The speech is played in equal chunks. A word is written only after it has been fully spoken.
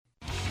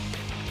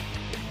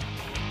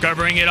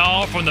Covering it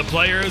all from the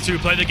players who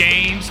play the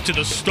games to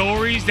the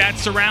stories that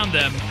surround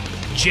them,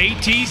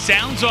 JT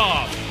Sounds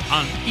Off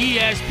on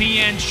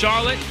ESPN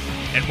Charlotte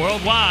and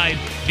worldwide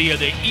via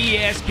the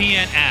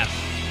ESPN app.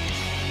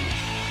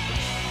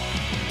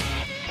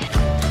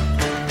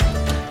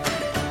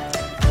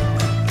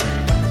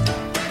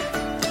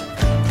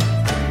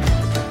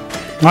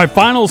 My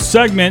final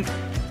segment,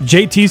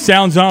 JT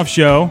Sounds Off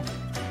show.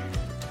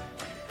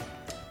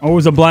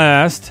 Always a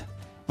blast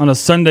on a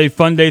Sunday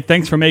fun day.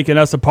 Thanks for making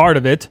us a part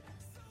of it.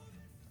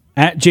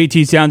 At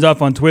JT Sounds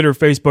Off on Twitter,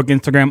 Facebook,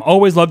 Instagram.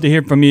 Always love to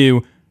hear from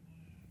you.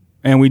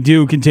 And we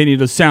do continue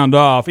to sound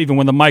off even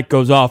when the mic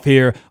goes off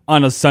here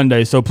on a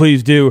Sunday. So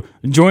please do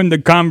join the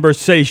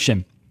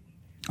conversation.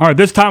 All right,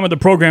 this time of the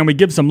program, we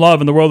give some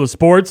love in the world of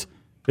sports.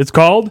 It's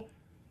called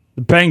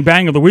the Bang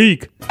Bang of the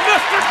Week.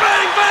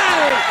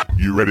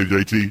 You ready,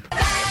 JT?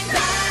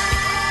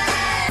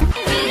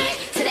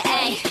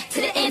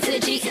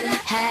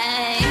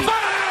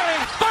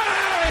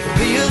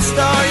 Be a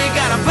star, you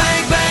gotta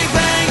bang, bang,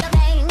 bang.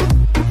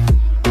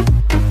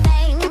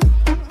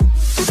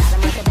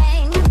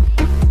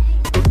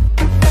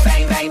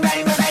 Bang, bang,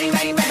 bang, bang,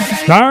 bang,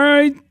 bang. All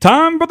right,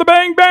 time for the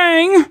Bang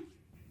Bang.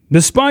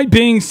 Despite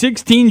being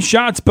 16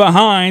 shots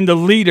behind the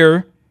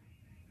leader,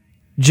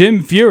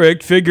 Jim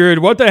Furyk figured,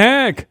 what the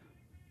heck?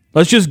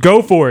 Let's just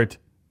go for it.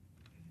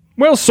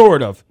 Well,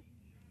 sort of.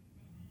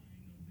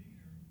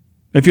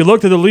 If you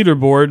looked at the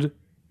leaderboard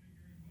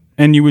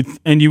and you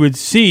would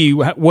see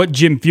what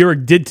Jim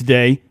Furyk did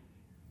today,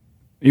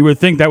 you would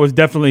think that was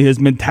definitely his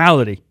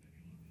mentality.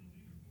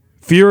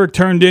 Furyk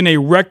turned in a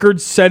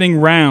record-setting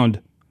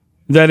round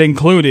that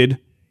included,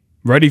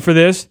 ready for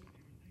this,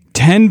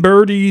 10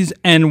 birdies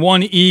and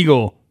 1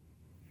 eagle.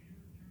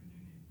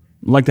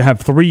 I'd like to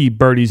have 3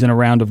 birdies in a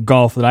round of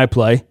golf that I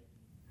play. It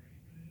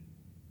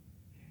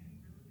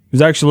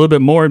was actually a little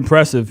bit more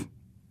impressive,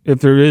 if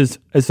there is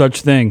a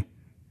such thing.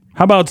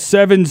 How about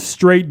 7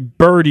 straight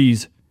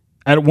birdies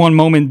at one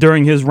moment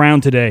during his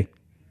round today?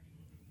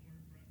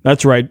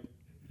 That's right.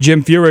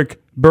 Jim Furyk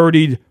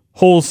birdied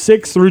holes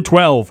 6 through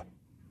 12.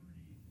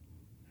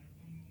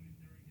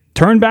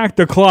 Turn back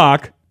the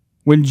clock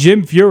when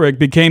Jim Furyk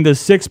became the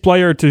 6th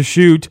player to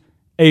shoot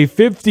a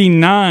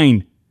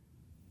 59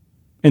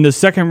 in the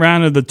second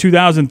round of the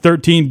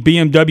 2013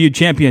 BMW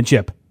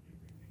Championship.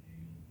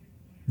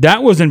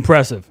 That was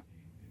impressive.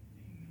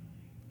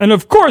 And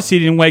of course he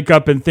didn't wake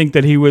up and think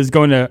that he was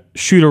going to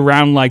shoot a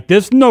round like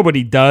this.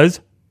 Nobody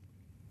does.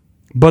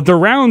 But the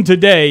round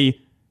today,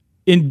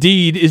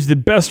 indeed, is the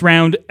best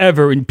round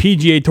ever in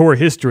PGA Tour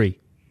history.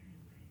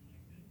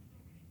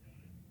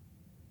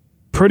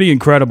 Pretty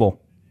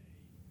incredible.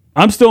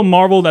 I'm still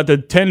marveled at the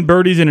 10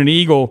 birdies and an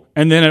eagle,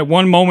 and then at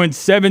one moment,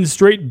 7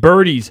 straight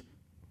birdies.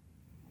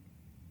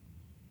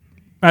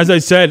 As I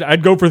said,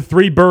 I'd go for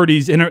 3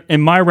 birdies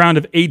in my round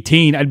of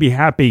 18. I'd be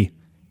happy.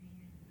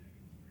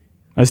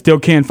 I still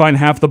can't find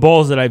half the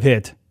balls that I've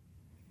hit.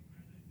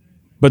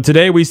 But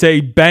today we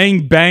say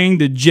bang, bang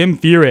to Jim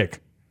Furyk,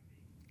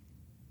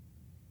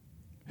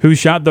 who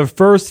shot the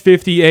first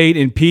 58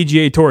 in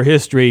PGA Tour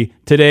history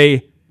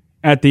today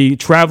at the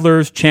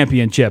Travelers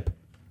Championship.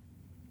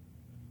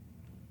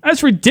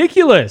 That's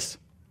ridiculous.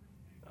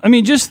 I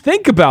mean, just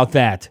think about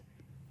that.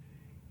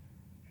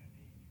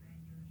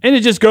 And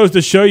it just goes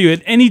to show you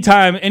at any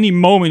time, any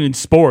moment in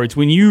sports,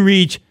 when you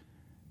reach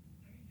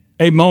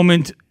a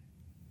moment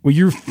where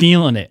you're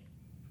feeling it.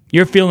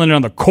 You're feeling it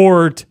on the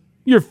court.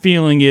 You're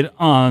feeling it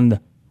on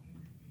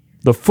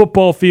the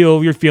football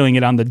field. You're feeling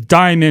it on the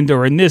diamond,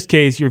 or in this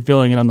case, you're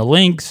feeling it on the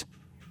links.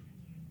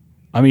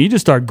 I mean, you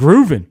just start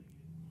grooving.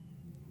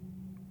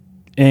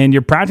 And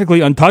you're practically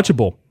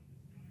untouchable.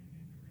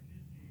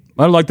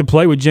 I'd like to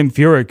play with Jim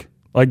Furyk,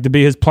 like to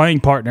be his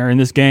playing partner in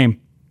this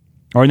game,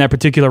 or in that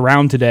particular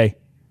round today.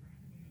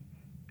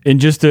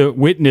 And just to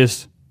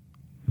witness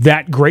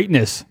that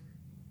greatness.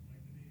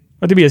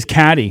 I'd like to be his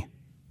caddy.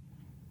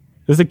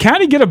 Does the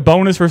caddy get a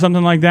bonus for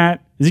something like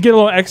that? Does he get a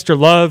little extra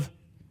love?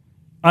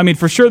 I mean,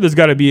 for sure there's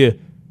got to be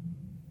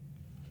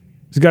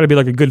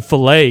like a good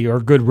filet or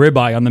a good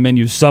ribeye on the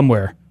menu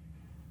somewhere.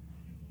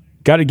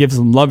 Got to give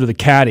some love to the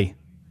caddy.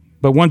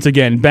 But once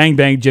again, bang,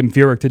 bang, Jim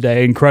Furyk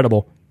today.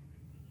 Incredible.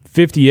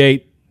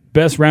 58,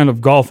 best round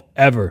of golf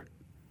ever.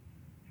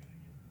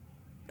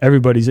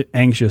 Everybody's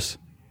anxious.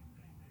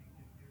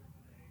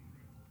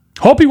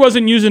 Hope he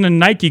wasn't using a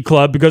Nike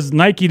club, because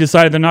Nike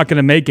decided they're not going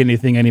to make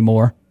anything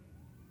anymore.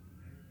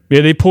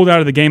 Yeah, they pulled out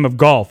of the game of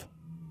golf.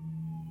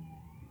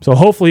 So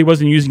hopefully he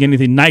wasn't using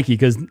anything Nike,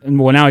 because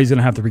now he's going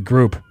to have to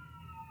regroup.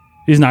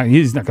 He's not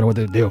going to know what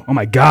to do. Oh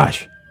my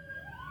gosh.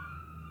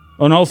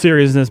 In all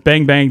seriousness,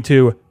 bang bang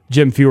to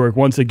Jim Furyk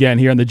once again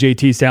here on the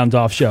JT Sounds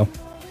Off show.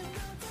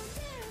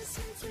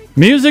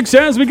 Music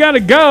says we got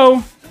to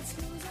go.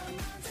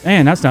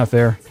 Man, that's not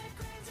fair.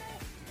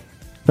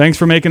 Thanks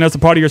for making us a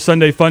part of your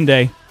Sunday fun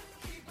day.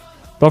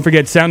 Don't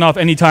forget, sound off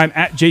anytime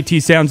at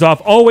JT Sounds Off.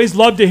 Always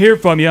love to hear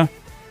from you.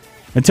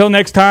 Until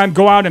next time,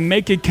 go out and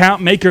make it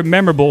count, make it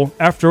memorable.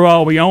 After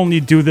all, we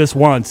only do this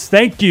once.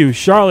 Thank you,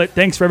 Charlotte.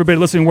 Thanks for everybody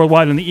listening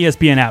worldwide on the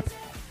ESPN app.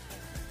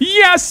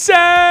 Yes,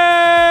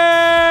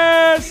 sir!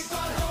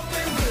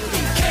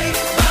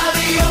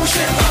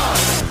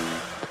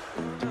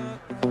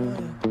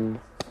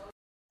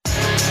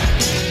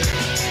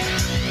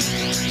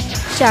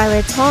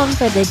 Charlotte's home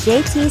for the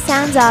JT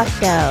Sounds Off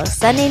Show,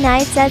 Sunday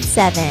nights at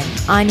 7.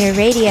 On your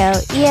radio,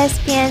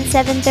 ESPN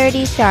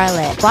 730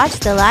 Charlotte. Watch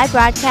the live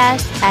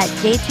broadcast at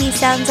JT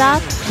Sounds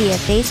Off via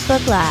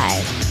Facebook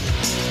Live.